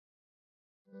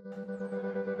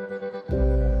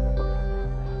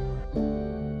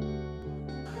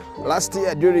Last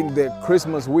year during the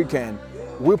Christmas weekend,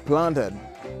 we planted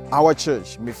our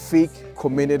church, Mifik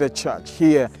Community Church,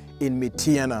 here in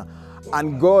Mityana.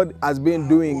 And God has been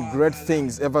doing great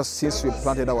things ever since we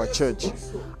planted our church.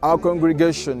 Our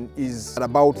congregation is at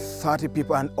about 30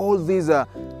 people, and all these are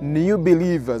new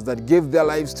believers that gave their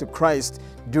lives to Christ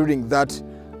during that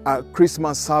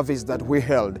Christmas service that we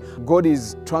held. God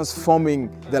is transforming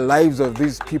the lives of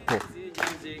these people.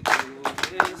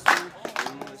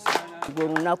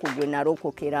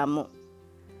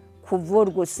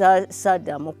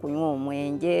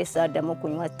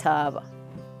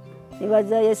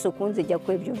 Nibaza Yesu kunzija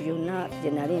kwebyo byonna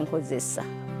bye nali nkozesa.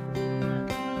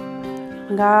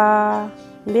 Nga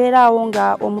mbeerawo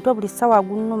nga omutwe buli ssaawa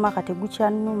gunnuma kati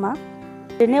gukyannuma.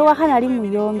 Newaka nali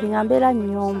muyombi nga mbeera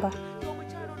nnyomba.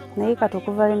 Naye kati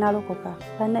okuva lwe nalokoka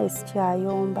banaye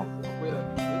sikyayomba.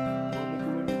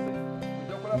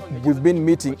 We've been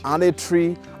meeting under a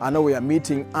tree. I know we are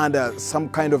meeting under some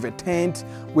kind of a tent.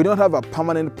 We don't have a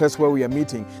permanent place where we are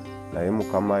meeting. Naye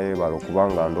Mukama yeebala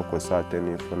okubanga ndokosa ate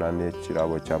nifuna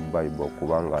n'ekirabo kya Bible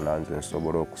okubanga nanze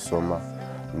nsobola okusoma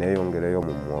neeyongereyo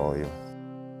mu mwoyo.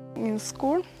 In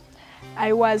school,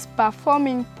 I was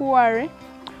performing poorly.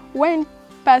 When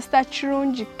Pastor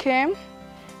Chirungi came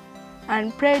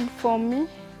and prayed for me,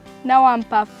 now I'm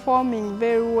performing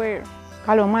very well.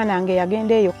 Kale omwana wange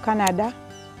yagenda eyo Canada,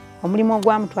 omulimu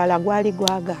gwamutwala gwali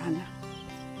gwagaana.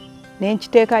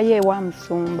 Nenkiteekayo ewa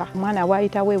Musumba. Omwana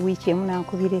waayitawo ewiiki emu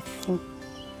nankubira essimu.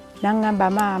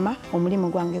 N'aŋŋamba maama omulimu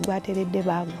gwange gwateredde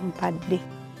baagumpadde.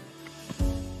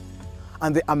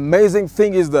 And the amazing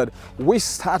thing is that we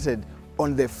started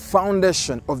on the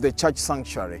foundation of the church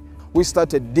sanctuary. We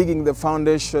started digging the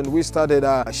foundation. We started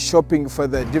shopping for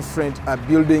the different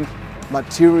building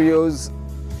materials.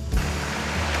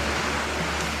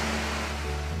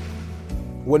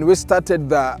 When we started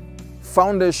the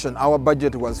foundation, our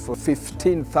budget was for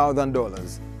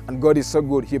 $15,000. And God is so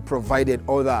good, He provided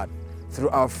all that through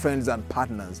our friends and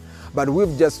partners. But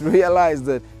we've just realized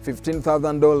that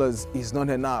 $15,000 is not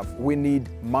enough. We need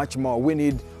much more. We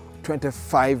need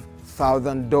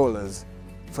 $25,000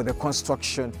 for the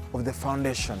construction of the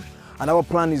foundation. And our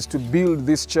plan is to build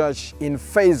this church in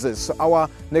phases. So our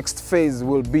next phase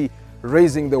will be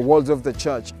raising the walls of the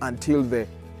church until the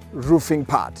roofing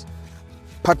part.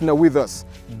 Partner with us.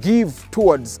 Give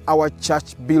towards our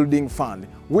church building fund.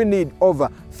 We need over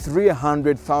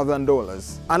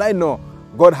 $300,000. And I know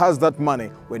God has that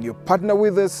money. When you partner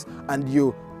with us and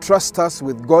you trust us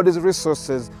with God's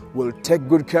resources, we'll take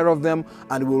good care of them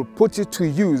and we'll put it to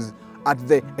use at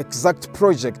the exact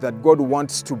project that God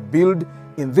wants to build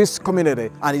in this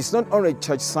community. And it's not only a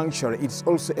church sanctuary, it's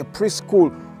also a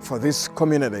preschool for this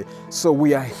community. So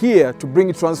we are here to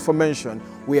bring transformation.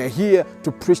 We are here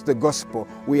to preach the gospel.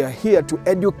 We are here to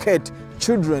educate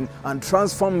children and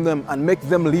transform them and make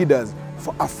them leaders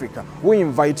for Africa. We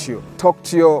invite you, talk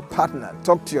to your partner,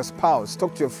 talk to your spouse,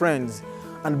 talk to your friends,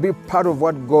 and be part of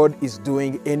what God is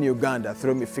doing in Uganda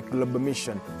through Mifik Global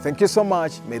Mission. Thank you so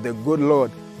much. May the good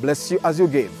Lord bless you as you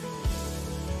give.